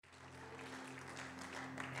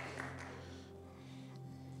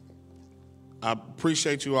I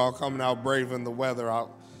appreciate you all coming out braving the weather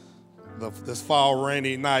out. This fall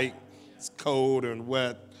rainy night, it's cold and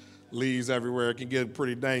wet, leaves everywhere. It can get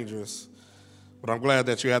pretty dangerous. But I'm glad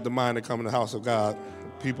that you had the mind to come in the house of God.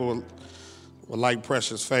 People with like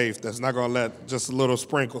precious faith that's not going to let just a little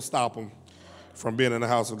sprinkle stop them from being in the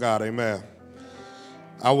house of God. Amen.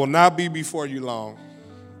 I will not be before you long.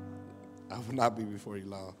 I will not be before you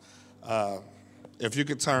long. If you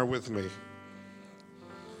could turn with me.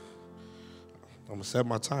 I'm going to set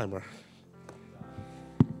my timer.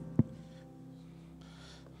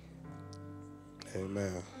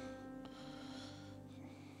 Amen.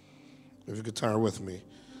 If you could turn with me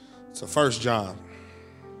to 1 John.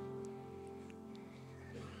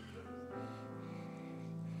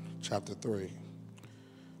 Chapter 3.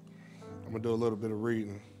 I'm going to do a little bit of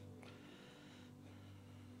reading.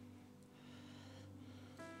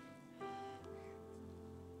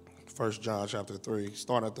 First John chapter 3,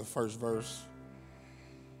 start at the first verse.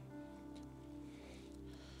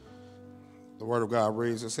 The word of God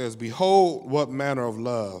reads, it says, "Behold, what manner of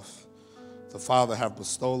love the Father hath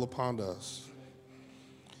bestowed upon us,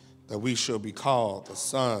 that we should be called the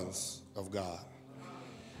sons of God.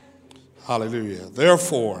 Hallelujah.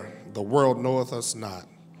 Therefore, the world knoweth us not,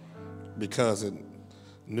 because it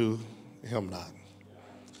knew him not.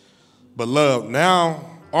 Beloved,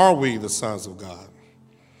 now are we the sons of God,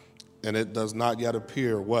 and it does not yet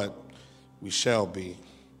appear what we shall be.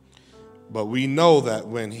 But we know that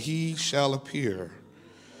when he shall appear,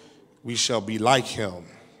 we shall be like him,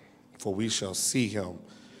 for we shall see him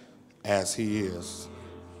as he is.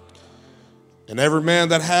 And every man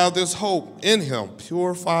that hath this hope in him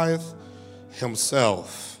purifieth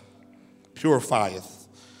himself." Purifieth.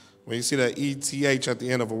 When you see that ETH at the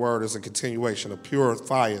end of a word, is a continuation of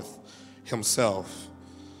purifieth himself,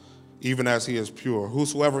 even as he is pure.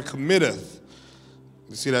 Whosoever committeth,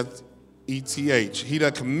 you see that ETH, he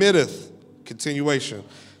that committeth, continuation,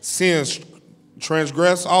 sins,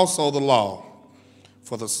 transgress also the law.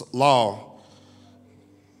 For the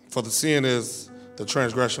sin is the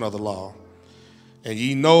transgression of the law. And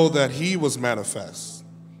ye know that he was manifest.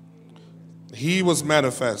 He was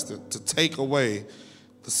manifested to take away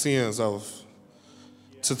the sins,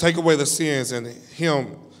 and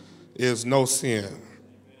him is no sin.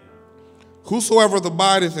 Whosoever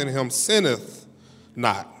abideth in him sinneth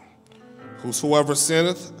not. Whosoever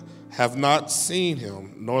sinneth have not seen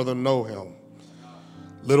him, nor know him.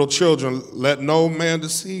 Little children, let no man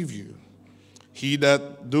deceive you. He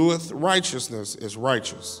that doeth righteousness is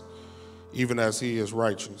righteous, even as he is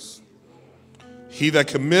righteous. He that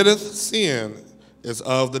committeth sin is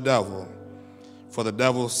of the devil, for the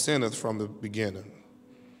devil sinneth from the beginning.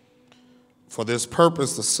 For this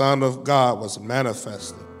purpose the Son of God was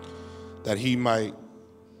manifested, that he might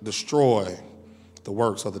destroy the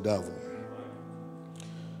works of the devil.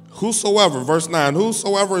 Whosoever, verse 9,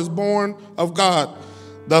 whosoever is born of God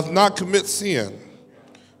doth not commit sin,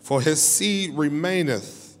 for his seed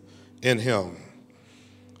remaineth in him,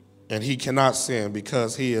 and he cannot sin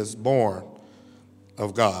because he is born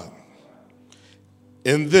of God.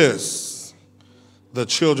 In this, the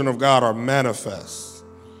children of God are manifest,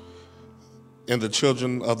 and the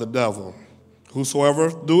children of the devil. Whosoever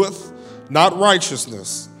doeth not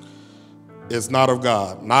righteousness is not of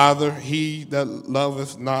God, neither he that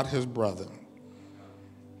loveth not his brother.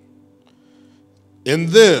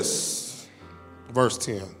 In this, verse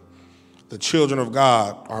 10, the children of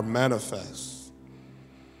God are manifest.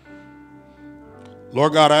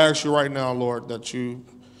 Lord God, I ask you right now, Lord, that you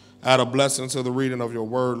add a blessing to the reading of your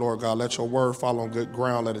word, Lord God. Let your word fall on good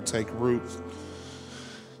ground. Let it take root.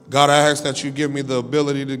 God, I ask that you give me the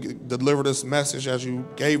ability to deliver this message as you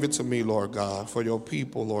gave it to me, Lord God, for your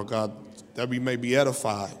people, Lord God, that we may be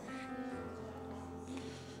edified.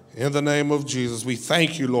 In the name of Jesus, we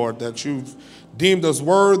thank you, Lord, that you've deemed us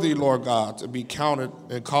worthy, Lord God, to be counted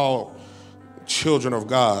and called children of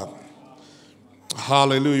God.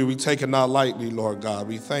 Hallelujah. We take it not lightly, Lord God.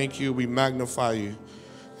 We thank you, we magnify you,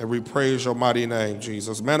 and we praise your mighty name,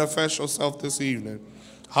 Jesus. Manifest yourself this evening.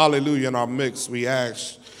 Hallelujah. In our midst, we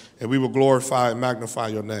ask, and we will glorify and magnify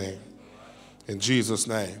your name. In Jesus'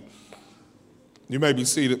 name. You may be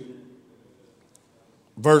seated.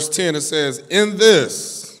 Verse 10, it says, in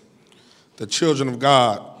this, the children of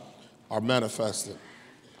God are manifested.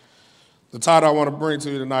 The title I want to bring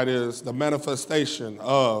to you tonight is The Manifestation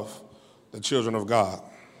of the Children of God.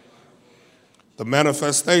 The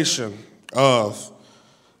manifestation of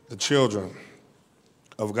the children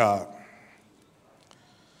of God.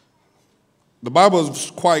 The Bible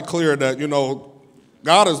is quite clear that,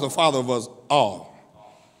 God is the Father of us all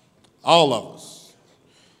of us.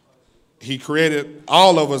 He created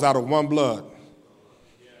all of us out of one blood.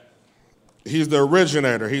 He's the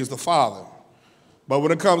originator. He's the Father. But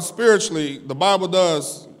when it comes spiritually, the Bible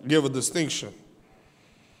does give a distinction.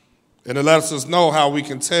 And it lets us know how we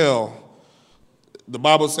can tell. The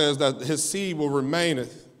Bible says that his seed will remain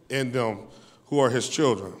in them who are his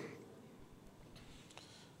children.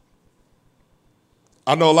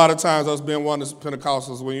 I know a lot of times us being one of the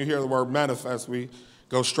Pentecostals, when you hear the word manifest, we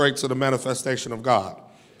go straight to the manifestation of God.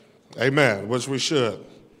 Amen, which we should.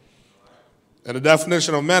 And the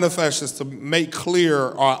definition of manifest is to make clear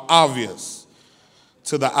or obvious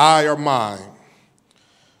to the eye or mind,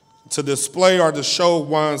 to display or to show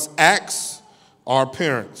one's acts or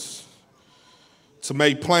appearance, to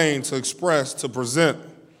make plain, to express, to present,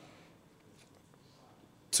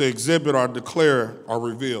 to exhibit or declare or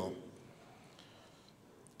reveal.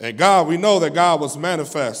 And God, we know that God was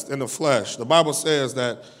manifest in the flesh. The Bible says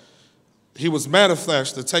that he was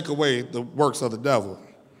manifest to take away the works of the devil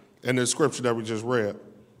in the scripture that we just read.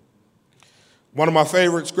 One of my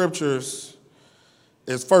favorite scriptures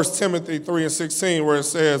is 1 Timothy 3:16, where it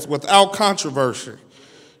says, without controversy,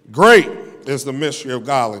 great is the mystery of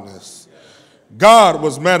godliness. God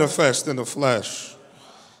was manifest in the flesh,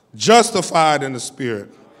 justified in the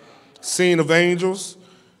spirit, seen of angels,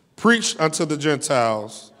 preached unto the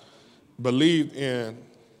Gentiles, believed in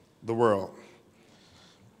the world.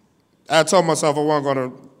 I told myself I wasn't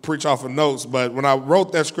going to preach off of notes, but when I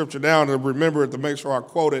wrote that scripture down and remember it to make sure I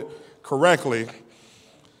quote it correctly,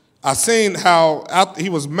 I seen how he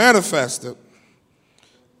was manifested,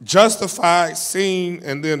 justified, seen,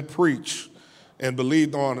 and then preached and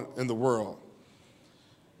believed on in the world.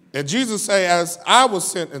 And Jesus said, as I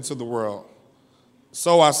was sent into the world,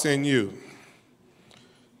 so I send you.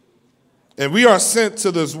 And we are sent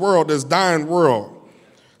to this world, this dying world,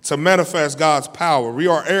 to manifest God's power. We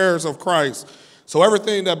are heirs of Christ. So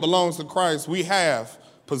everything that belongs to Christ, we have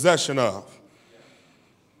possession of.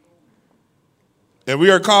 And we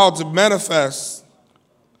are called to manifest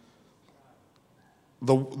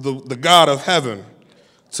the God of heaven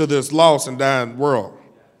to this lost and dying world.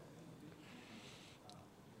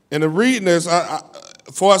 And in reading this,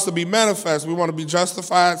 for us to be manifest, we want to be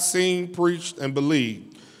justified, seen, preached, and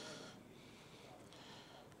believed.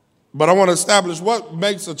 But I want to establish what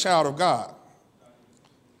makes a child of God.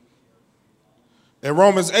 In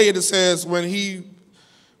Romans 8, it says, when he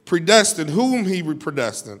predestined, whom he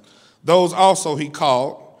predestined, those also he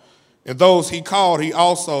called, and those he called, he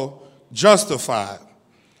also justified.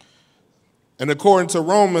 And according to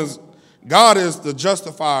Romans, God is the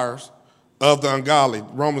justifier of the ungodly,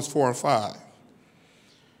 Romans 4 and 5.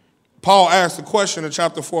 Paul asked the question in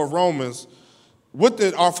chapter 4 of Romans, what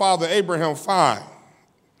did our father Abraham find?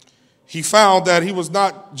 He found that he was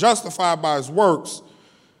not justified by his works,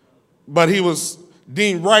 but he was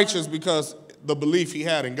deemed righteous because the belief he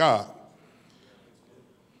had in God.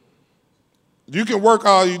 You can work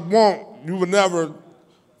all you want, you will never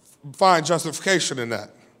find justification in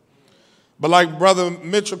that. But like Brother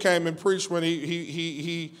Mitchell came and preached when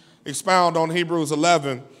he expounded on Hebrews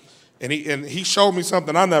 11, and he showed me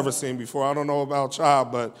something I never seen before. I don't know about y'all,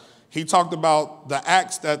 but he talked about the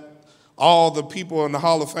acts that all the people in the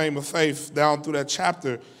Hall of Fame of Faith down through that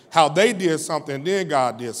chapter, how they did something, and then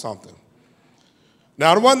God did something.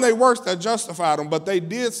 Now, it wasn't their works that justified them, but they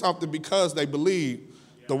did something because they believed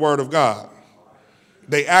the word of God.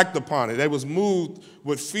 They acted upon it. They was moved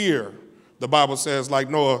with fear, the Bible says, like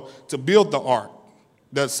Noah, to build the ark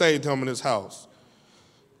that saved him and his house.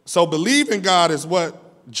 So believing God is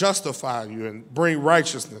what justifies you and bring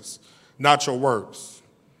righteousness, not your works.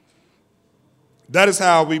 That is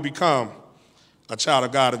how we become a child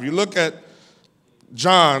of God. If you look at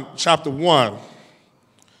John chapter 1,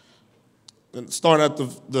 and starting at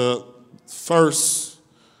the first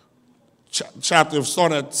chapter,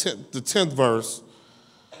 starting at the 10th verse,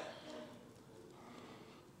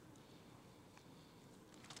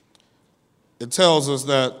 it tells us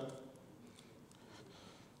that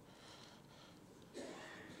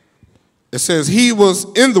it says, he was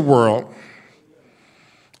in the world,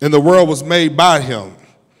 and the world was made by him,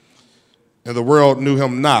 and the world knew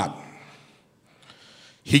him not.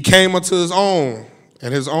 He came unto his own,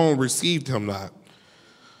 and his own received him not.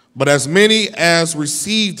 But as many as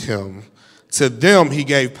received him, to them he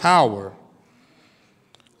gave power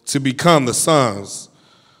to become the sons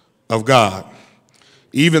of God,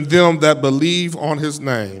 even them that believe on his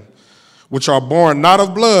name, which are born not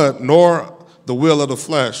of blood, nor the will of the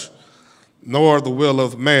flesh, nor the will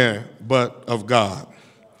of man, but of God.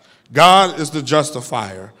 God is the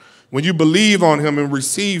justifier. When you believe on him and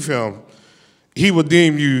receive him, he will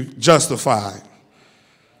deem you justified.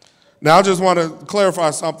 Now, I just want to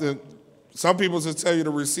clarify something. Some people just tell you to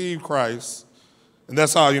receive Christ, and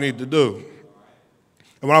that's all you need to do.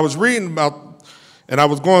 And when I was reading about, and I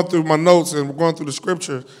was going through my notes and going through the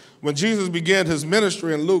scripture, when Jesus began his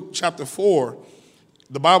ministry in Luke chapter 4,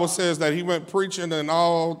 the Bible says that he went preaching in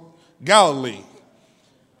all Galilee.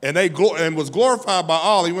 And was glorified by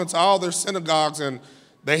all. He went to all their synagogues, and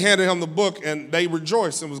they handed him the book, and they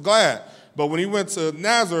rejoiced and was glad. But when he went to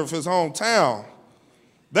Nazareth, his hometown,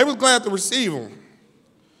 they was glad to receive him.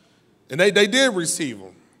 And they did receive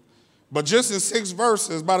him. But just in 6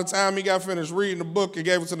 verses, by the time he got finished reading the book and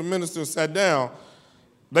gave it to the minister and sat down,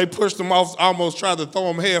 they pushed him off, almost tried to throw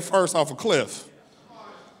him head first off a cliff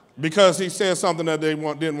because he said something that they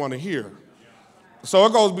didn't want to hear. So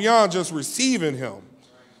it goes beyond just receiving him.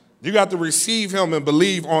 You got to receive him and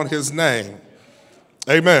believe on his name.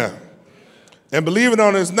 Amen. And believing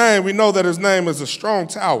on his name, we know that his name is a strong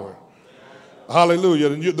tower.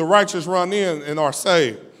 Hallelujah. The righteous run in and are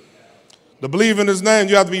saved. To believe in his name,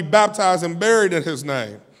 you have to be baptized and buried in his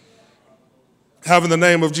name, having the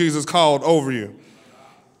name of Jesus called over you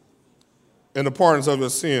and the pardons of your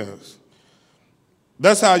sins.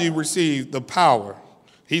 That's how you receive the power.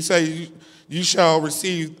 He said, you shall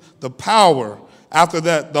receive the power. After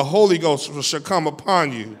that, the Holy Ghost shall come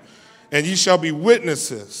upon you, and you shall be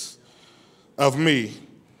witnesses of me.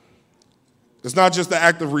 It's not just the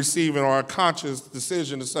act of receiving or a conscious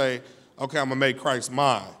decision to say, okay, I'm going to make Christ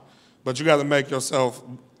mine. But you got to make yourself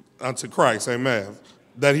unto Christ, amen,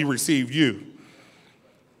 that he received you.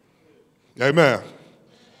 Amen.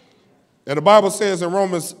 And the Bible says in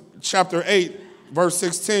Romans chapter 8, verse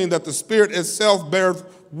 16, that the Spirit itself bears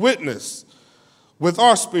witness with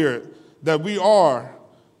our spirit that we are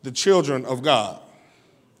the children of God.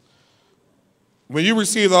 When you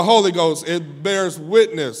receive the Holy Ghost, it bears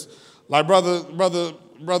witness. Like brother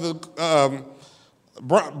Brian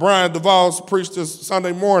DeVos preached this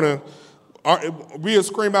Sunday morning, we'll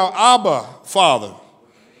scream out, Abba, Father.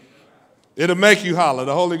 It'll make you holler.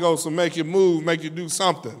 The Holy Ghost will make you move, make you do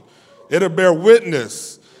something. It'll bear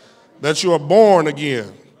witness that you are born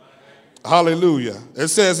again. Hallelujah. It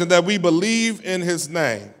says that we believe in his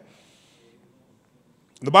name.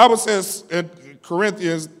 The Bible says in 1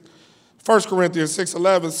 Corinthians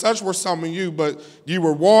 6:11, such were some of you, but you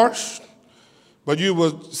were washed, but you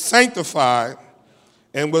were sanctified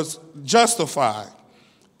and was justified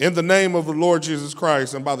in the name of the Lord Jesus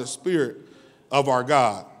Christ and by the Spirit of our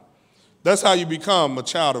God. That's how you become a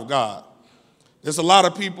child of God. There's a lot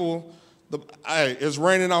of people, it's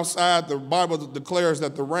raining outside. The Bible declares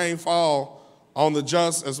that the rain fall on the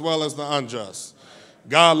just as well as the unjust.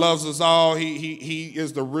 God loves us all. He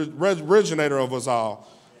is the originator of us all.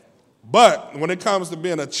 But when it comes to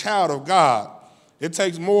being a child of God, it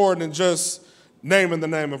takes more than just naming the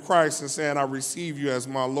name of Christ and saying, I receive you as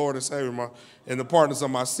my Lord and Savior and the pardons of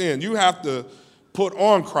my sin. You have to put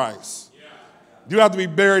on Christ. You have to be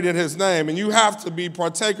buried in his name, and you have to be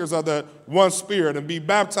partakers of that one Spirit and be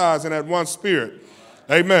baptized in that one Spirit.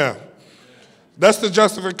 Amen. That's the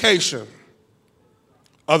justification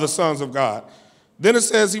of the sons of God. Then it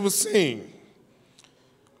says he was seen.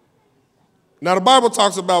 Now, the Bible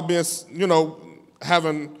talks about being,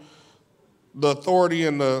 having the authority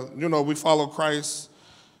and we follow Christ.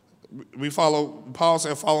 Paul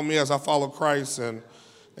said, follow me as I follow Christ. And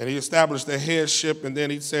he established the headship. And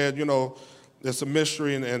then he said, it's a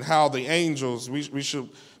mystery and how the angels, we should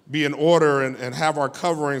be in order and have our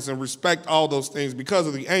coverings and respect all those things because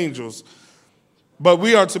of the angels. But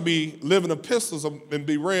we are to be living epistles and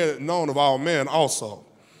be read and known of all men also.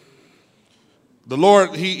 The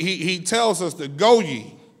Lord, he tells us to go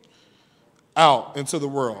ye out into the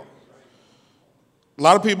world. A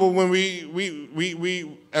lot of people, when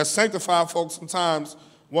we as sanctified folks sometimes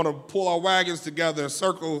want to pull our wagons together and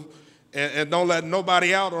circle and don't let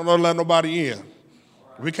nobody out or don't let nobody in.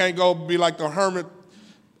 We can't go be like the hermit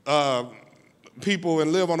people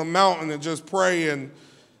and live on a mountain and just pray and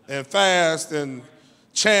fast and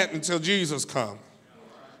chant until Jesus comes.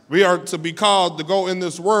 We are to be called to go in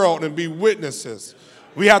this world and be witnesses.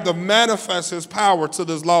 We have to manifest his power to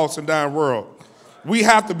this lost and dying world. We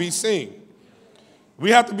have to be seen. We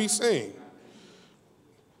have to be seen.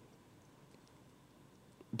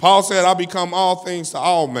 Paul said, I become all things to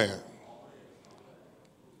all men.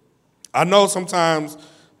 I know sometimes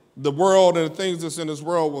the world and the things that's in this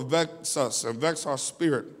world will vex us and vex our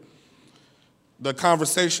spirit. The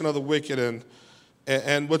conversation of the wicked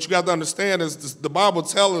and what you got to understand is this, the Bible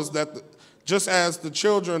tells us that just as the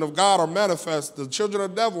children of God are manifest, the children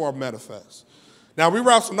of the devil are manifest. Now, we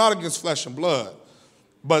wrestle not against flesh and blood,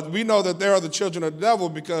 but we know that they are the children of the devil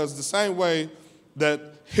because the same way that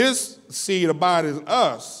his seed abides in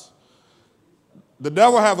us, the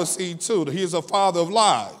devil have a seed too. He is a father of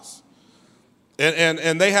lies.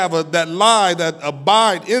 And they have that lie that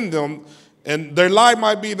abide in them, and their lie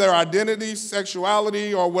might be their identity,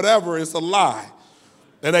 sexuality, or whatever. It's a lie.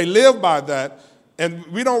 And they live by that, and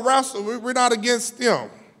we don't wrestle. We're not against them.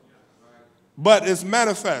 But it's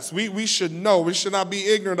manifest. We should know. We should not be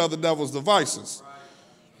ignorant of the devil's devices.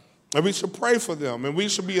 And we should pray for them, and we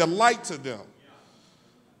should be a light to them.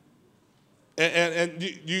 And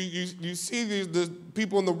you see the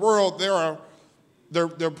people in the world,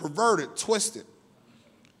 they're perverted, twisted.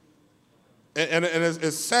 And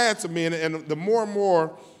it's sad to me, and the more and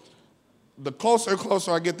more, the closer and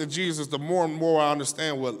closer I get to Jesus, the more and more I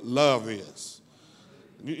understand what love is.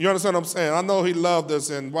 You understand what I'm saying? I know he loved us,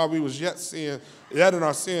 and while we was yet in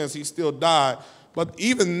our sins, he still died. But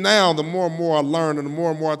even now, the more and more I learn, and the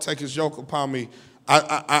more and more I take his yoke upon me,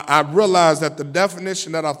 I realize that the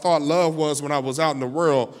definition that I thought love was when I was out in the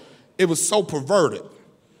world, it was so perverted.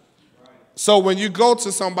 So when you go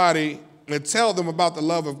to somebody and tell them about the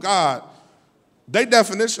love of God, their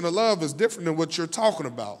definition of love is different than what you're talking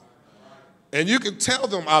about. And you can tell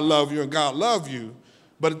them, I love you and God love you,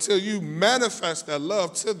 but until you manifest that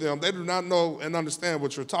love to them, they do not know and understand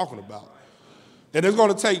what you're talking about. And it's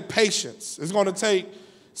going to take patience. It's going to take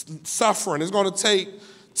suffering. It's going to take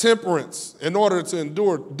temperance in order to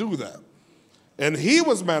do that. And he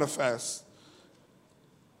was manifest,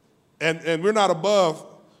 and we're not above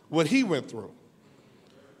what he went through.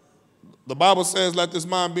 The Bible says, let this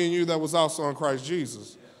mind be in you that was also in Christ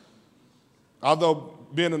Jesus. Although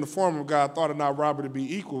being in the form of God, thought it not robbery to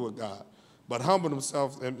be equal with God, but humbled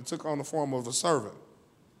himself and took on the form of a servant.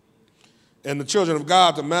 And the children of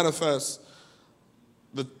God, to manifest,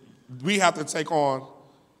 we have to take on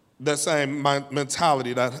that same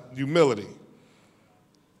mentality, that humility.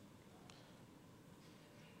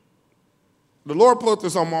 The Lord put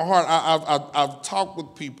this on my heart. I've talked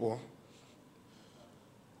with people,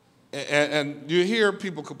 and you hear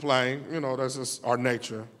people complain, that's just our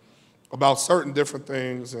nature, about certain different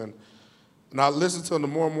things, and I listen to them, the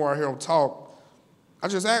more and more I hear them talk, I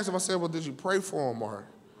just asked them, I said, well, did you pray for them, or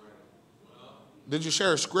did you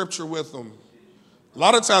share a scripture with them? A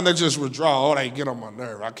lot of times they just withdraw. Oh, they get on my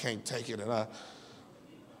nerve. I can't take it.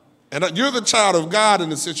 And you're the child of God in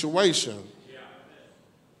the situation.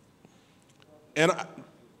 And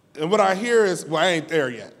what I hear is, well, I ain't there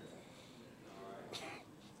yet.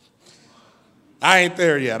 I ain't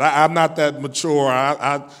there yet. I'm not that mature.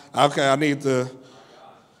 I need to.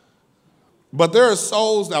 But there are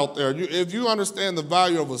souls out there. If you understand the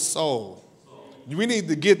value of a soul, we need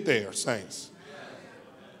to get there, saints.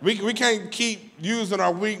 We can't keep using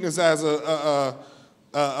our weakness as a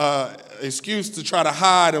excuse to try to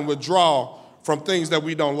hide and withdraw from things that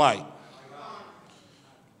we don't like.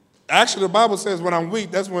 Actually, the Bible says when I'm weak,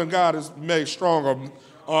 that's when God is made strong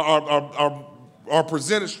or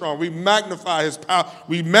presented strong. We magnify his power.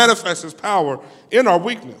 We manifest his power in our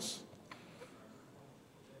weakness.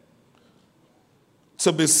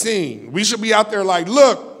 To be seen. We should be out there like,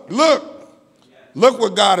 look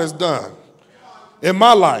what God has done in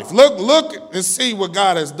my life. Look and see what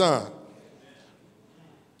God has done.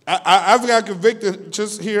 I've got convicted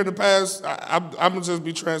just here in the past. I'm going to just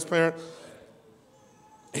be transparent.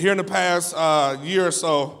 Here in the past year or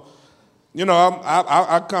so,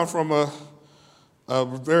 I come from a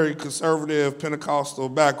very conservative Pentecostal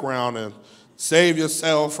background, and save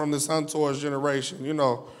yourself from this untoward generation.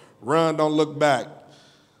 Run, don't look back.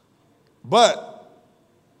 But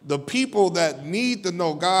the people that need to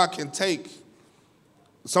know God can take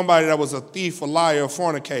somebody that was a thief, a liar, a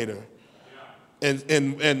fornicator,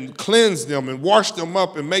 and cleanse them and wash them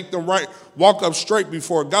up and make them right, walk up straight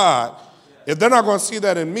before God. If they're not going to see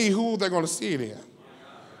that in me, who are they going to see it in?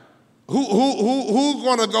 Who's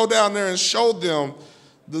going to go down there and show them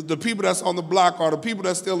the people that's on the block or the people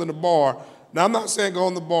that's still in the bar? Now, I'm not saying go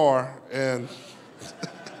in the bar and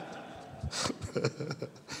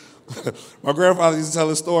my grandfather used to tell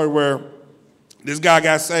a story where this guy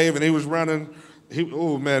got saved and he was running. He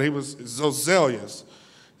was so zealous.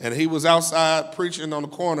 And he was outside preaching on the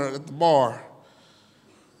corner at the bar.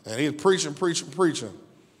 And he was preaching.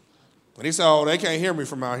 And he said, oh, they can't hear me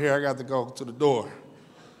from out here. I got to go to the door.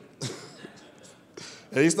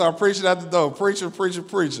 And he started preaching at the door, preaching.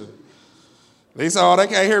 And he said, oh, they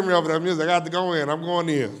can't hear me over that music. I got to go in. I'm going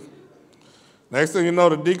in. Next thing you know,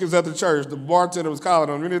 the deacons at the church, the bartender was calling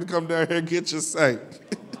them, you need to come down here and get your saint.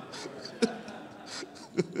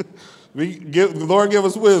 The Lord give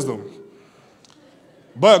us wisdom.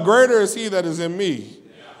 But greater is he that is in me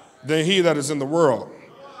than he that is in the world.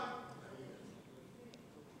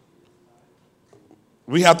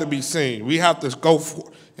 We have to be seen. We have to go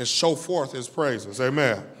and show forth his praises.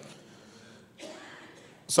 Amen.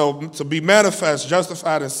 So to be manifest,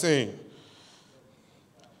 justified, and seen.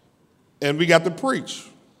 And we got to preach.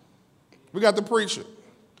 We got to preach it.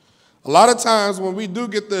 A lot of times when we do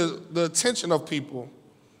get the attention of people,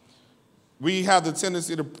 we have the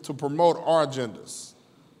tendency to promote our agendas,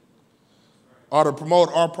 or to promote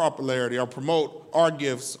our popularity, or promote our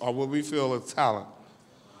gifts, or what we feel is talent.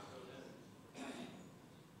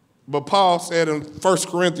 But Paul said in 1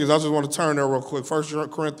 Corinthians, I just want to turn there real quick, 1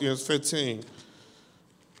 Corinthians 15.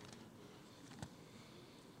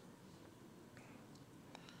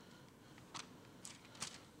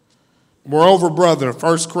 Moreover, brethren,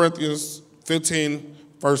 1 Corinthians 15,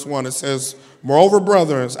 verse 1, it says, moreover,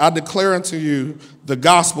 brethren, I declare unto you the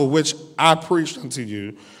gospel which I preached unto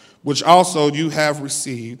you, which also you have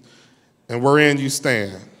received, and wherein you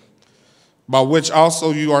stand, by which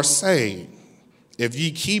also you are saved, if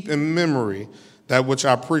ye keep in memory that which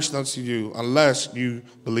I preached unto you, unless you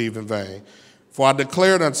believe in vain. For I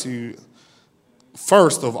declared unto you,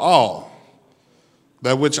 first of all,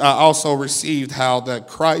 that which I also received, how that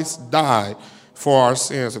Christ died for our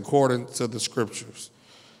sins according to the Scriptures,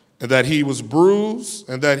 and that he was bruised,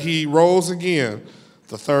 and that he rose again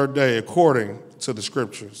the third day according to the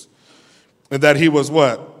Scriptures, and that he was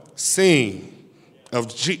what? Seen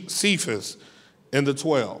of Cephas and the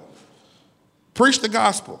 12. Preach the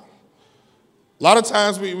gospel. A lot of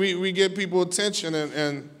times we get people attention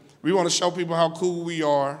and we want to show people how cool we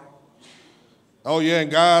are. Oh, yeah, and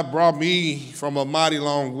God brought me from a mighty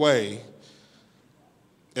long way.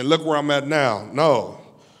 And look where I'm at now. No.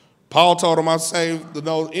 Paul told him, I saved to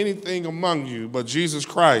know anything among you but Jesus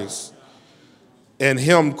Christ and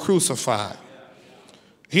him crucified.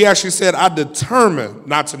 He actually said, I determined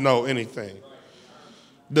not to know anything.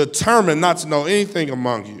 Determined not to know anything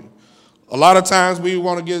among you. A lot of times we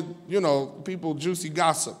want to get, people juicy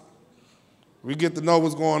gossip. We get to know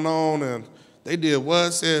what's going on, and they did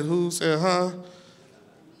what, said who, said huh.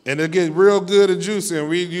 And it gets real good and juicy, and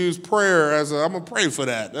we use prayer as I'm going to pray for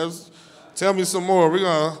that. Tell me some more. We're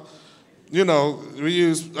going to, we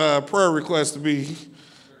use prayer requests to be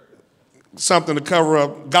something to cover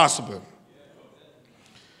up gossiping.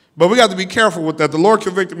 But we got to be careful with that. The Lord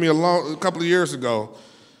convicted me a couple of years ago.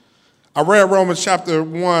 I read Romans chapter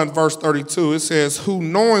 1, verse 32. It says, who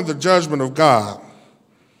knowing the judgment of God,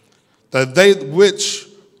 that they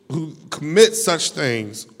who commit such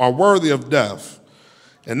things are worthy of death,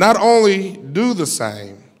 and not only do the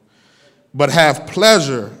same, but have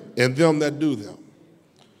pleasure in them that do them.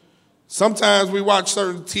 Sometimes we watch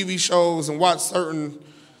certain TV shows and watch certain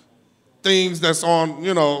things that's on,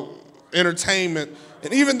 entertainment.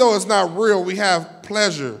 And even though it's not real, we have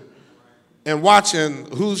pleasure in watching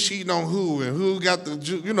who's cheating on who and who got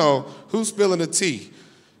who's spilling the tea.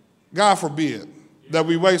 God forbid that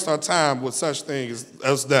we waste our time with such things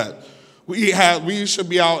as that. We should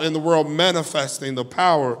be out in the world manifesting the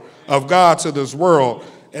power of God to this world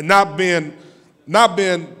and not being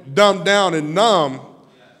dumbed down and numb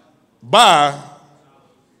by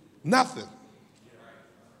nothing.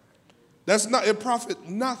 It profit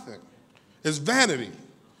nothing. It's vanity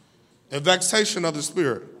and vexation of the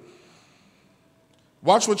spirit.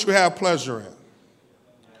 Watch what you have pleasure in.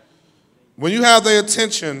 When you have their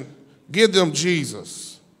attention, give them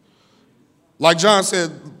Jesus. Like John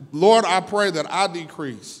said, Lord, I pray that I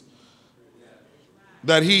decrease,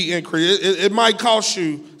 that he increase. It might cost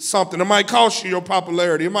you something. It might cost you your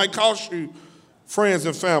popularity. It might cost you friends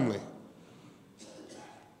and family.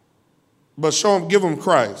 But give them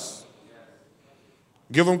Christ.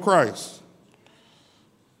 Give them Christ.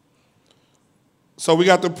 So we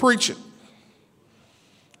got to preach it.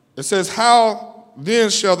 It says, how then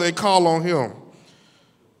shall they call on him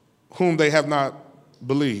whom they have not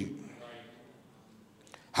believed?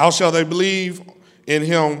 How shall they believe in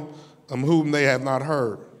him whom they have not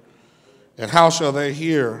heard? And how shall they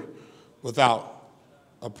hear without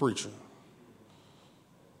a preacher?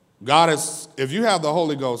 If you have the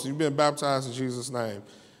Holy Ghost, you've been baptized in Jesus' name,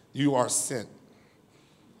 you are sent.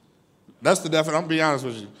 That's the definition. I'm going to be honest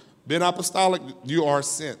with you. Being apostolic, you are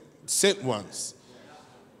sent. Sent ones.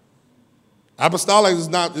 Apostolic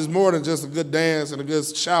is more than just a good dance and a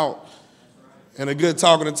good shout and a good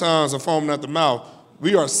talking in tongues and foaming at the mouth.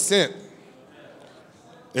 We are sent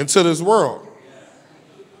into this world.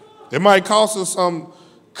 It might cost us some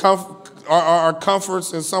our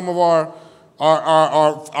comforts and some of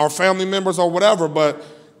our family members or whatever, but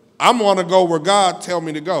I want to go where God tell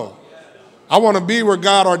me to go. I want to be where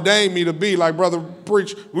God ordained me to be. Like Brother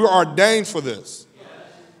preached, we are ordained for this.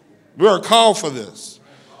 We are called for this.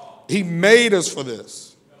 He made us for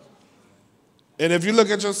this. And if you look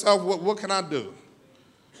at yourself, what can I do?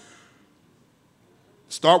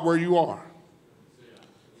 Start where you are.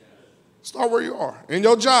 Start where you are. In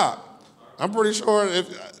your job. I'm pretty sure if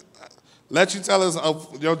let you tell us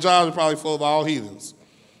your job is probably full of all heathens.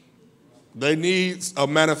 They need a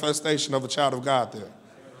manifestation of a child of God there.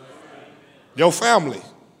 Your family.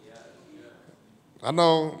 I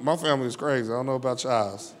know my family is crazy. I don't know about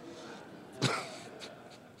y'all's.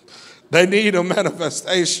 They need a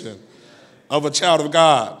manifestation of a child of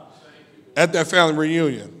God at that family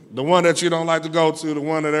reunion. The one that you don't like to go to, the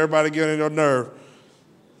one that everybody get on your nerve.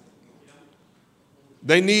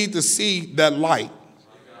 They need to see that light.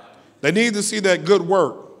 They need to see that good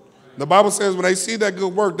work. The Bible says when they see that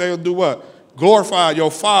good work, they'll do what? Glorify your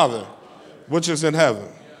Father, which is in heaven.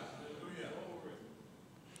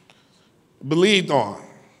 Believed on.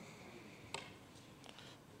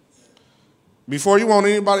 Before you want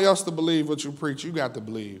anybody else to believe what you preach, you got to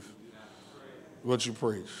believe what you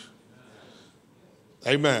preach.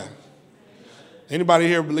 Amen. Anybody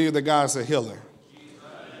here believe that God's a healer?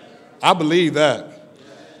 I believe that.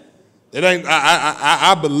 It ain't.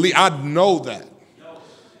 I believe. I know that.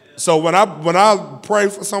 So when I pray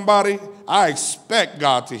for somebody, I expect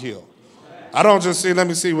God to heal. I don't just say, let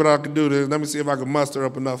me see what I can do. Let me see if I can muster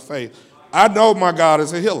up enough faith. I know my God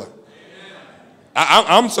is a healer.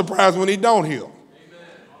 I'm surprised when he don't heal.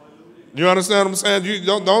 You understand what I'm saying? You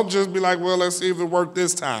don't just be like, well, let's see if it worked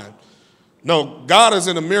this time. No, God is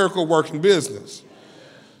in a miracle working business.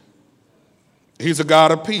 He's a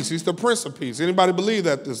God of peace. He's the Prince of Peace. Anybody believe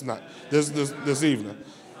that this evening?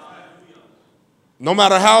 No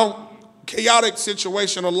matter how chaotic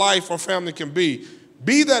situation of life or family can be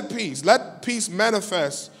that peace. Let peace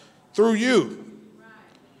manifest through you.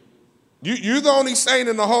 You're the only saint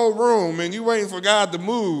in the whole room, and you waiting for God to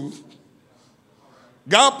move.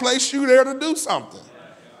 God placed you there to do something.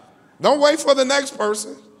 Don't wait for the next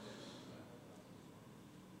person.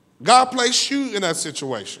 God placed you in that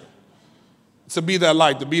situation to be that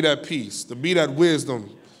light, to be that peace, to be that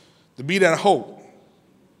wisdom, to be that hope.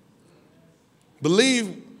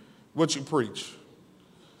 Believe what you preach.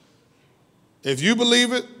 If you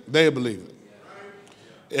believe it, they'll believe it.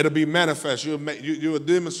 It'll be manifest. You'll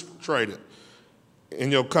demonstrate it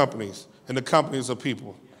in your companies, in the companies of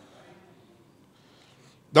people.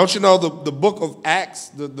 Don't you know the book of Acts,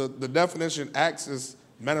 the definition Acts is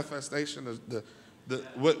manifestation.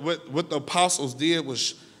 What the apostles did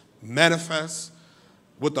was manifest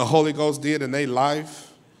what the Holy Ghost did in their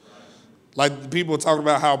life. Like people talking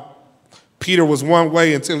about how Peter was one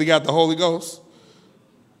way until he got the Holy Ghost.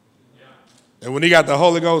 And when he got the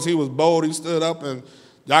Holy Ghost, he was bold. He stood up and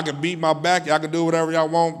y'all can beat my back. Y'all can do whatever y'all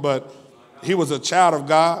want. But he was a child of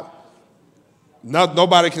God.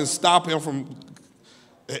 Nobody can stop him from.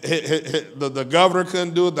 The governor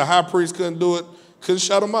couldn't do it. The high priest couldn't do it. Couldn't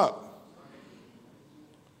shut him up.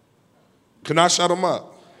 Could not shut him up.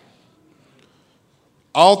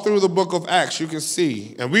 All through the book of Acts, you can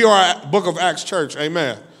see. And we are a book of Acts church.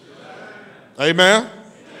 Amen. Amen.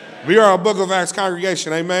 We are a book of Acts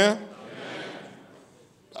congregation. Amen.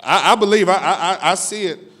 I believe, I see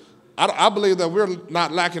it. I believe that we're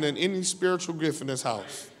not lacking in any spiritual gift in this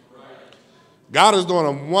house. God is doing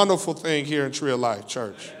a wonderful thing here in Tree of Life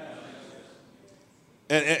Church.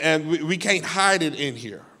 And we can't hide it in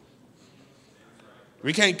here.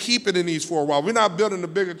 We can't keep it in these four walls. We're not building a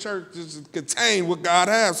bigger church to contain what God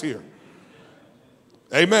has here.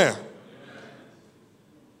 Amen.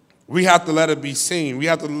 We have to let it be seen. We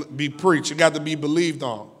have to be preached. It got to be believed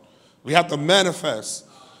on. We have to manifest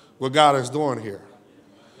what God is doing here.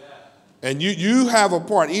 And you have a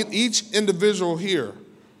part. Each individual here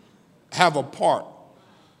have a part.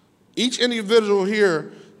 Each individual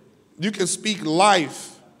here, you can speak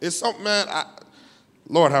life. It's something, man,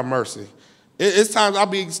 Lord have mercy. It's times I'll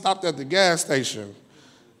be stopped at the gas station,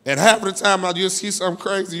 and half of the time I'll just see something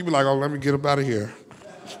crazy. You be like, oh, let me get up out of here.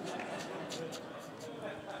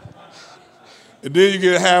 And then you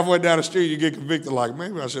get halfway down the street, you get convicted like,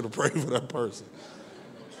 maybe I should have prayed for that person.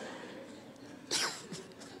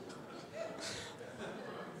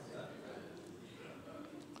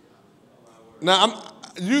 Now,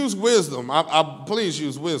 use wisdom. Please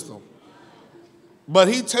use wisdom. But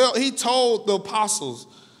he told the apostles,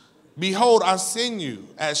 behold, I send you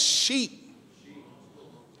as sheep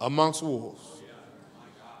amongst wolves.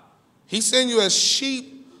 He sent you as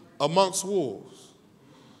sheep amongst wolves.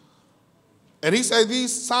 And he said,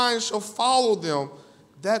 these signs shall follow them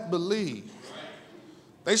that believe.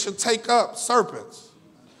 They should take up serpents.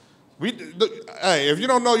 Hey, if you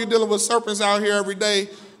don't know you're dealing with serpents out here every day,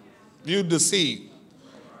 you deceive.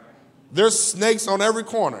 There's snakes on every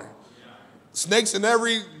corner. Snakes in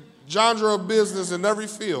every genre of business, in every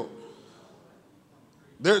field.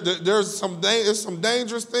 There's some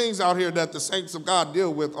dangerous things out here that the saints of God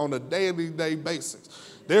deal with on a daily basis.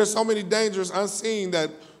 There's so many dangers unseen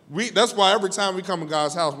that's why every time we come in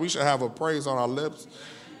God's house, we should have a praise on our lips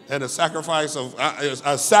and a sacrifice.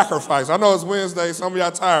 I know it's Wednesday, some of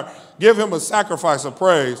y'all tired. Give him a sacrifice of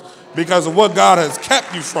praise because of what God has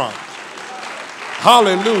kept you from.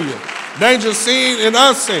 Hallelujah. Danger seen and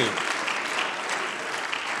unseen.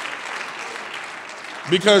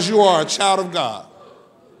 Because you are a child of God.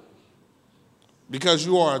 Because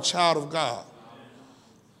you are a child of God.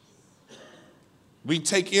 We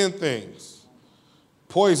take in things,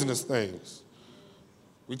 poisonous things.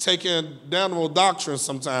 We take in damnable doctrines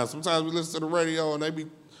sometimes. Sometimes we listen to the radio and they be,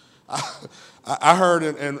 I heard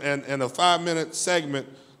in a 5-minute segment,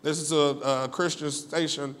 this is a Christian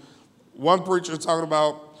station, one preacher talking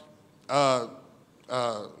about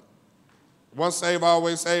once saved,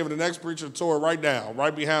 always saved, and the next preacher tore it right down,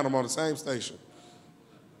 right behind him on the same station.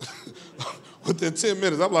 Within 10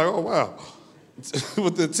 minutes, I'm like, oh, wow.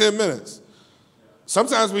 Within 10 minutes.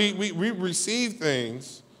 Sometimes we receive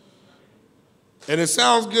things, and it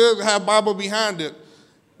sounds good to have Bible behind it,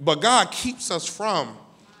 but God keeps us from.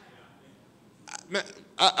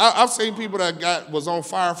 I've seen people that was on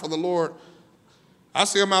fire for the Lord. I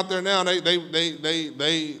see them out there now. They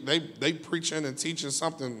preaching and teaching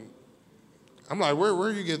something. I'm like,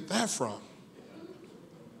 where do you get that from?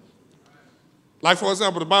 Like, for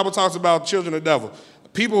example, the Bible talks about children of the devil.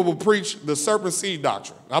 People will preach the serpent seed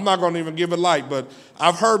doctrine. I'm not going to even give it light, but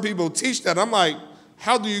I've heard people teach that. I'm like,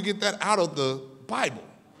 how do you get that out of the Bible?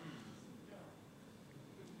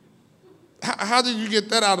 How did you get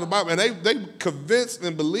that out of the Bible? And they convinced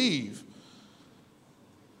and believe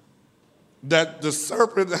that the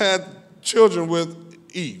serpent had children with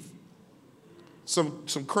Eve. Some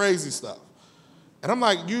crazy stuff. And I'm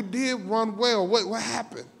like, you did run well. What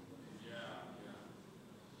happened?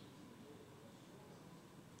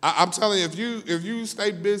 I'm telling you, if you stay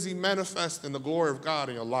busy manifesting the glory of God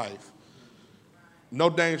in your life, no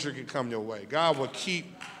danger can come your way. God will he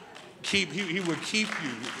will keep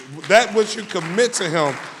you. That which you commit to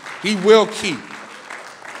him, he will keep.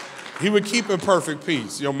 He will keep in perfect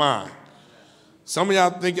peace your mind. Some of y'all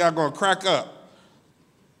think y'all going to crack up.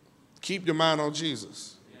 Keep your mind on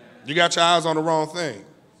Jesus. You got your eyes on the wrong thing.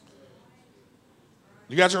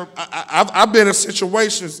 You got I've been in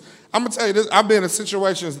situations. I'm gonna tell you this. I've been in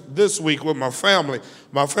situations this week with my family.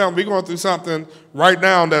 My family, we're going through something right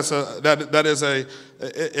now that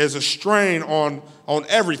is a strain on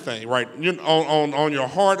everything, right? On your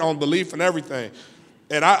heart, on belief, and everything.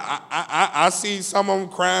 And I see some of them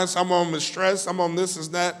crying, some of them is stressed, some of them this is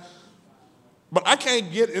that. But I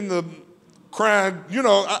can't get in the crying. You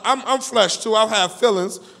know, I'm flesh too. I have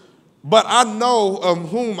feelings, but I know of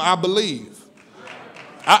whom I believe.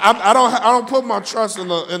 I don't put my trust in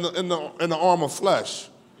the arm of flesh.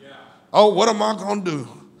 Yeah. Oh, what am I gonna do?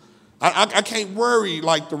 I can't worry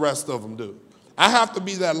like the rest of them do. I have to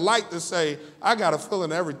be that light to say, I got a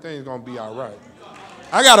feeling everything's gonna be all right.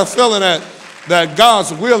 I got a feeling that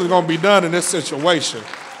God's will is gonna be done in this situation.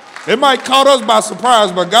 It might caught us by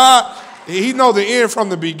surprise, but God, he know the end from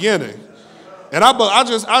the beginning. And I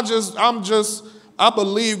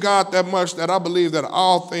believe God that much that I believe that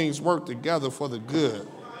all things work together for the good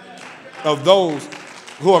of those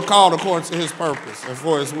who are called according to his purpose and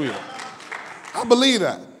for his will. I believe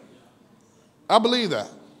that. I believe that.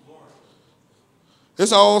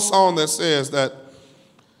 It's an old song that says that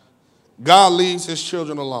God leads his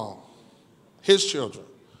children along. His children.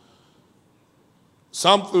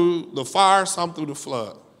 Some through the fire, some through the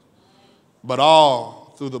flood, but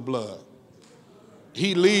all through the blood.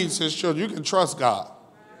 He leads his children. You can trust God.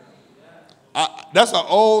 That's an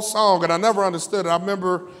old song, and I never understood it. I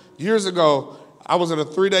remember years ago, I was in a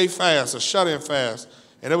 3-day fast, a shut-in fast,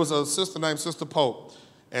 and there was a sister named Sister Pope,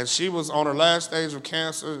 and she was on her last stage of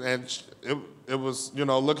cancer, and it was,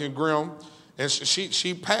 looking grim, and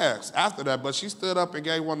she passed after that, but she stood up and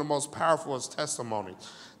gave one of the most powerful testimonies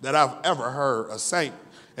that I've ever heard, a saint,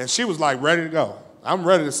 and she was like ready to go. I'm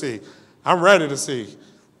ready to see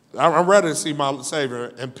my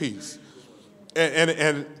Savior in peace.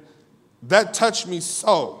 And that touched me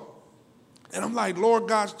so. And I'm like, Lord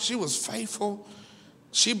God, she was faithful.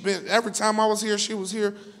 Every time I was here, she was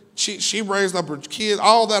here. She raised up her kids,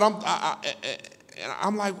 all that.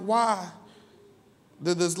 I'm like, why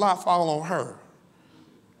did this lot fall on her?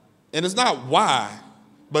 And it's not why,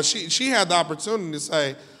 but she had the opportunity to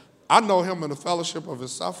say, I know him in the fellowship of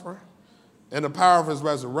his suffering and the power of his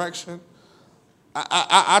resurrection.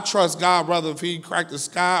 I trust God, whether if he cracked the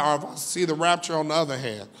sky or if I see the rapture on the other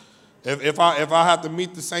hand. If I have to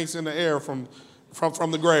meet the saints in the air from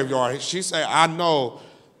the graveyard, she said, I know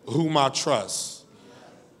whom I trust.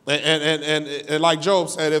 And like Job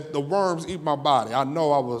said, if the worms eat my body, I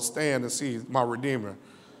know I will stand and see my Redeemer.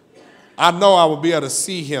 I know I will be able to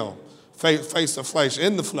see him face to face,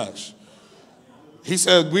 in the flesh. He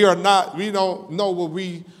said we don't know what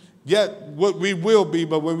we will be,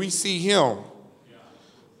 but when we see him,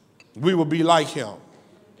 we will be like him.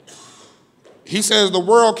 He says the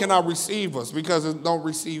world cannot receive us because it don't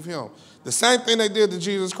receive him. The same thing they did to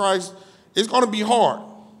Jesus Christ, it's going to be hard.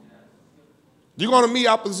 You're going to meet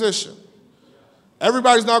opposition.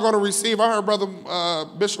 Everybody's not going to receive. I heard Brother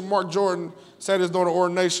Bishop Mark Jordan say this during the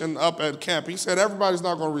ordination up at camp. He said everybody's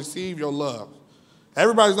not going to receive your love.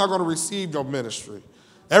 Everybody's not going to receive your ministry.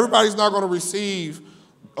 Everybody's not going to receive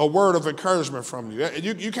a word of encouragement from you.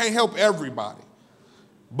 You can't help everybody.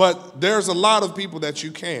 But there's a lot of people that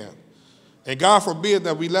you can. And God forbid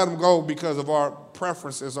that we let them go because of our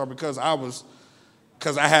preferences or because I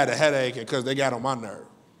had a headache and because they got on my nerve.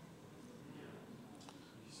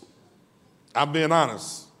 I'm being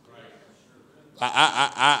honest.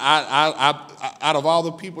 Out of all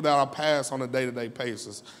the people that I pass on a day-to-day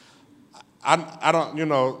basis, I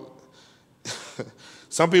don't,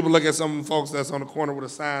 some people look at some folks that's on the corner with a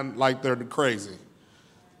sign like they're crazy.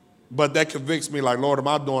 But that convicts me like, Lord, am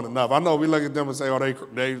I doing enough? I know we look at them and say, oh,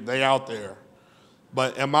 they out there.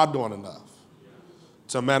 But am I doing enough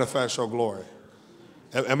to manifest your glory?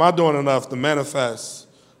 Am I doing enough to manifest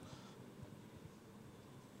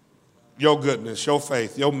your goodness, your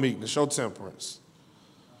faith, your meekness, your temperance?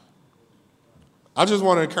 I just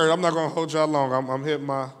want to encourage, I'm not going to hold y'all long. I'm hitting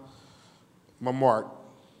my mark.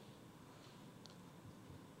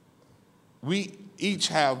 We each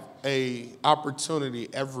have an opportunity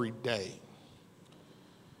every day,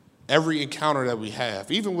 every encounter that we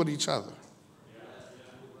have, even with each other,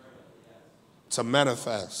 to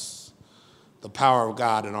manifest the power of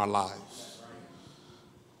God in our lives.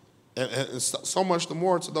 And so much the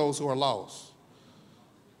more to those who are lost.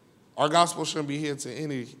 Our gospel shouldn't be here to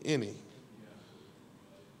any.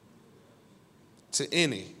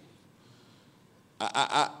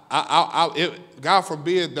 God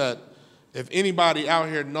forbid that if anybody out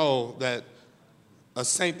here know that a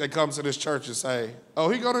saint that comes to this church and say, oh,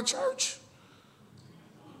 he go to church?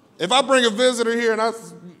 If I bring a visitor here and I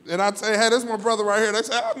say, hey, this is my brother right here, they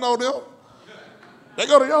say, I know them. They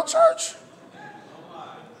go to your church?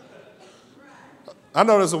 I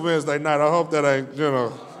know this is a Wednesday night. I hope that ain't,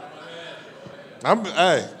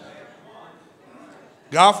 hey,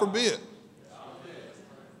 God forbid.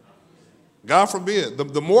 God forbid.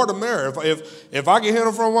 The more the merrier. If I can hit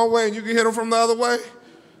them from one way and you can hit them from the other way,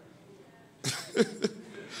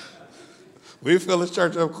 we fill this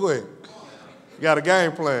church up quick. Got a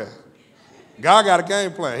game plan. God got a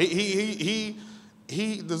game plan. He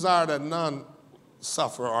desired that none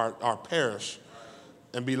suffer or perish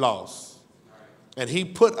and be lost. And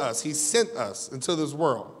he sent us into this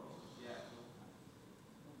world.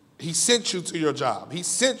 He sent you to your job. He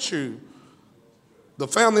sent you. The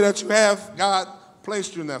family that you have, God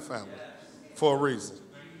placed you in that family for a reason.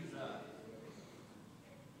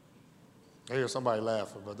 I hear somebody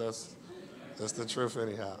laughing, but that's the truth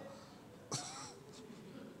anyhow.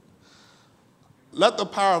 Let the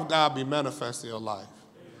power of God be manifest in your life.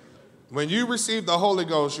 When you receive the Holy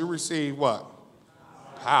Ghost, you receive what?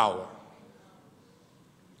 Power.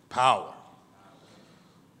 Power.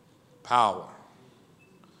 Power.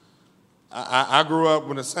 I grew up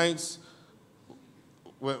when the saints,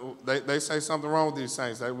 when they say something wrong with these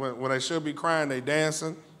saints. When they should be crying, they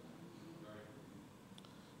dancing.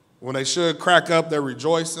 When they should crack up, they're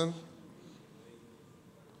rejoicing.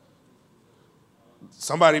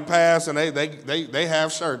 Somebody passed and they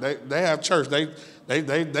have church. They have church.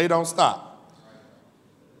 They don't stop.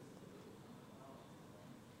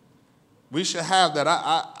 We should have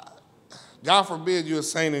that. God forbid you're a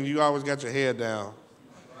saint and you always got your head down.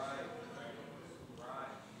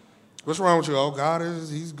 What's wrong with you? Oh, God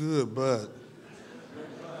he's good, but.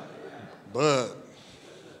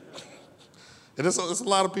 And it's a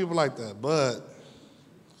lot of people like that, but.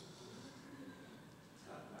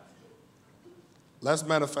 Let's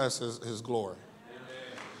manifest his glory.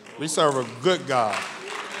 We serve a good God.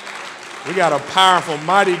 We got a powerful,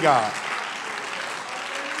 mighty God.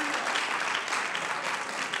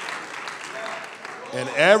 And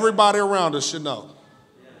everybody around us should know.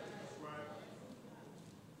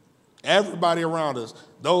 Everybody around us,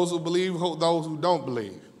 those who believe, those who don't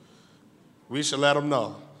believe, we should let them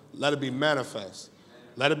know. Let it be manifest.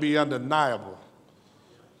 Let it be undeniable.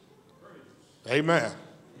 Amen.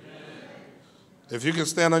 If you can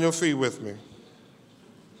stand on your feet with me.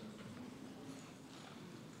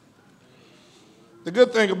 The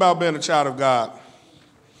good thing about being a child of God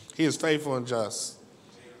He is faithful and just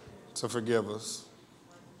to forgive us.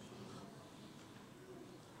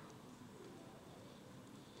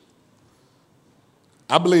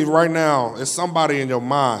 I believe right now it's somebody in your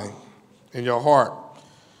mind, in your heart,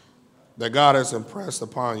 that God has impressed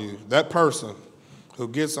upon you. That person who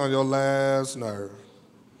gets on your last nerve.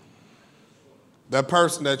 That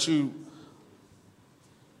person that you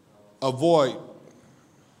avoid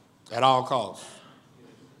at all costs.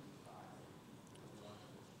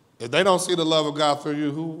 If they don't see the love of God through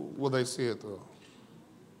you, who will they see it through?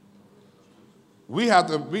 We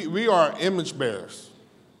are image bearers.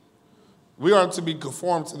 We are to be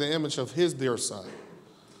conformed to the image of his dear son.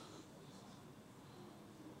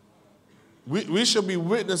 We should be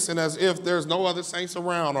witnessing as if there's no other saints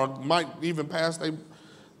around, or might even pass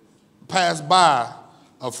by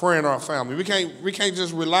a friend or a family. We can't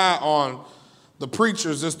just rely on the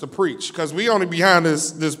preachers just to preach, because we only behind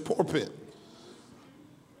this pulpit.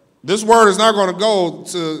 This word is not going to go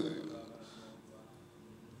to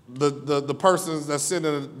the persons that sit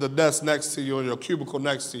in the desk next to you or your cubicle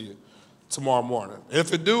next to you tomorrow morning.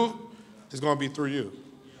 If it do, it's going to be through you.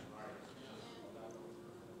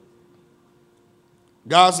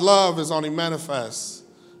 God's love is only manifest.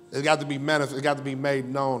 It got to be manifest. It got to be made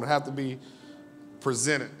known. It have to be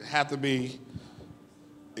presented. It have to be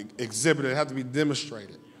exhibited. It have to be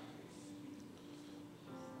demonstrated.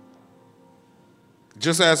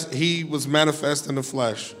 Just as he was manifest in the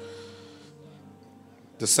flesh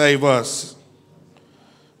to save us,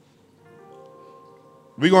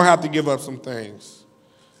 we're going to have to give up some things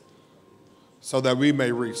so that we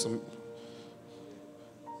may reach some.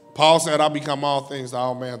 Paul said, I become all things to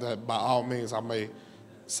all men, that by all means I may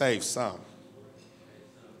save some.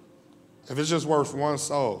 If it's just worth one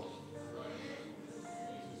soul.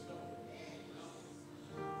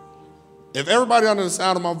 If everybody under the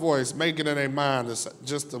sound of my voice make it in their mind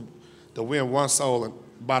just to win one soul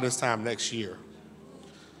by this time next year.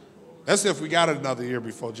 That's if we got it another year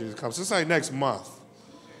before Jesus comes. This ain't next month.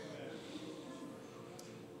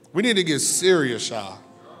 We need to get serious, y'all.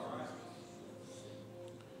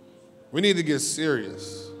 We need to get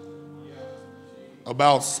serious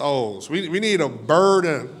about souls. We need a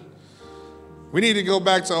burden. We need to go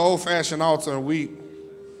back to old-fashioned altar and weep.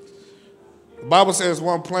 The Bible says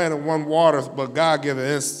one plant and one water, but God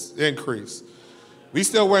gives increase. We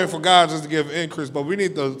still waiting for God just to give increase, but we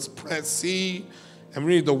need to plant seed and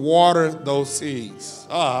we need to water those seeds.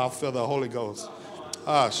 I feel the Holy Ghost.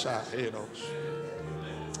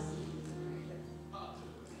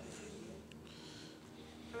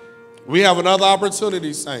 We have another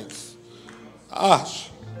opportunity, saints.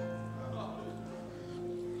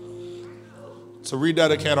 To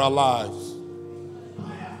rededicate our lives.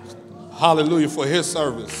 Hallelujah, for his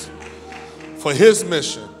service, for his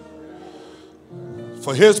mission,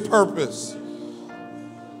 for his purpose.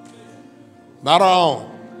 Not our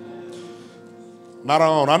own. Not our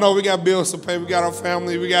own. I know we got bills to pay, we got our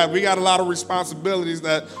family, we got a lot of responsibilities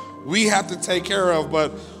that we have to take care of,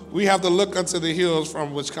 but we have to look unto the hills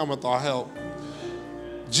from which cometh our help.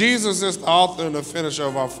 Jesus is the author and the finisher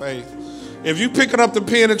of our faith. If you picking up the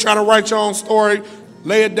pen and trying to write your own story,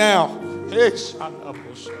 lay it down.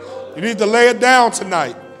 You need to lay it down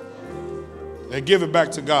tonight and give it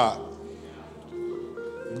back to God.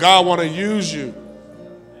 God wants to use you.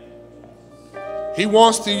 He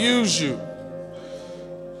wants to use you.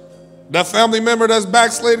 That family member that's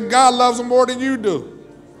backslidden, God loves them more than you do.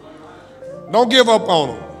 Don't give up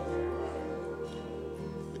on them.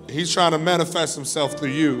 He's trying to manifest himself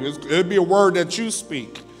through you. It'll be a word that you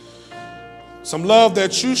speak. Some love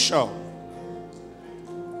that you show.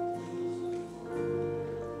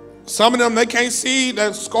 Some of them, they can't see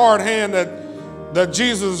that scarred hand that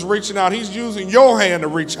Jesus is reaching out. He's using your hand to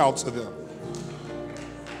reach out to them.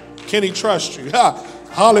 Can he trust you?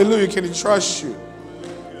 Hallelujah. Can he trust you?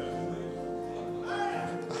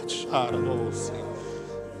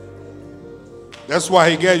 That's why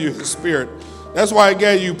he gave you his spirit. That's why he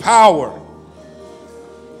gave you power.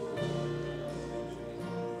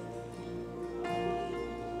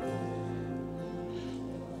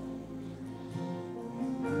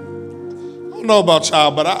 I don't know about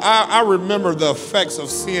y'all, but I remember the effects of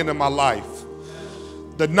sin in my life.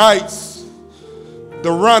 The nights,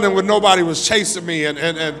 the running when nobody was chasing me and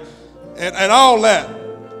all that.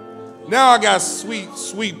 Now I got sweet,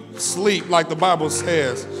 sweet sleep like the Bible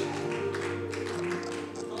says.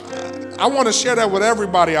 I want to share that with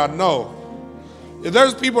everybody I know. If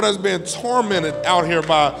there's people that's been tormented out here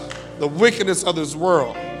by the wickedness of this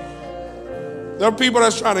world, There are people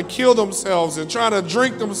that's trying to kill themselves and trying to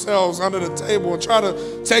drink themselves under the table and trying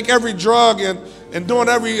to take every drug and doing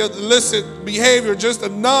every illicit behavior just to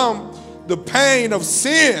numb the pain of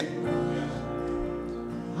sin.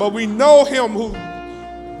 But we know him who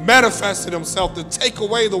manifested himself to take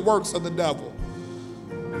away the works of the devil.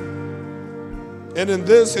 And in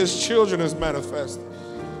this, his children is manifested,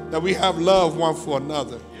 that we have love one for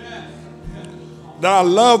another. That I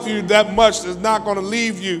love you that much is not going to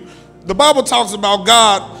leave you. The Bible talks about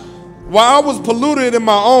God, while I was polluted in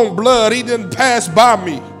my own blood, he didn't pass by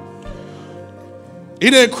me. He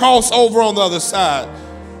didn't cross over on the other side,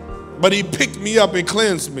 but he picked me up and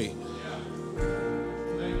cleansed me,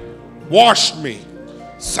 washed me,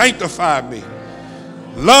 sanctified me,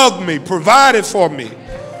 loved me, provided for me,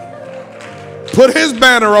 put his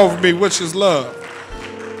banner over me, which is love.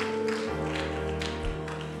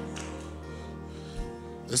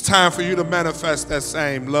 It's time for you to manifest that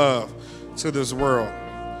same love to this world.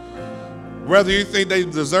 Whether you think they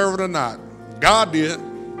deserve it or not, God did.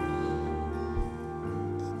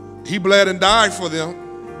 He bled and died for them.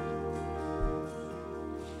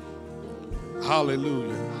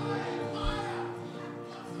 Hallelujah.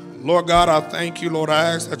 Lord God, I thank you, Lord.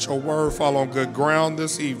 I ask that your word fall on good ground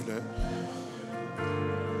this evening.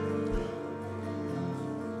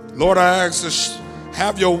 Lord, I ask to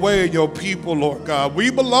have your way in your people, Lord God. We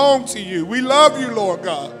belong to you. We love you, Lord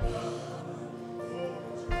God.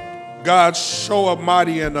 God, show up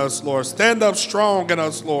mighty in us, Lord. Stand up strong in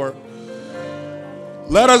us, Lord.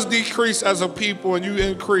 Let us decrease as a people and you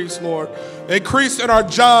increase, Lord. Increase in our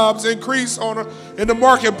jobs. Increase in the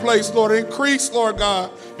marketplace, Lord. Increase, Lord God,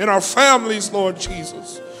 in our families, Lord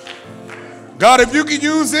Jesus. God, if you can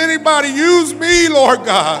use anybody, use me, Lord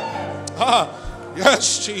God.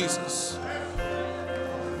 Yes, Jesus.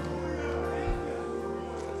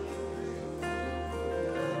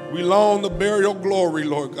 We long to bear your glory,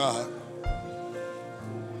 Lord God.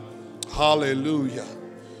 Hallelujah.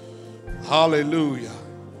 Hallelujah.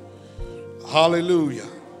 Hallelujah.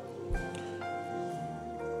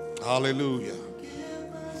 Hallelujah.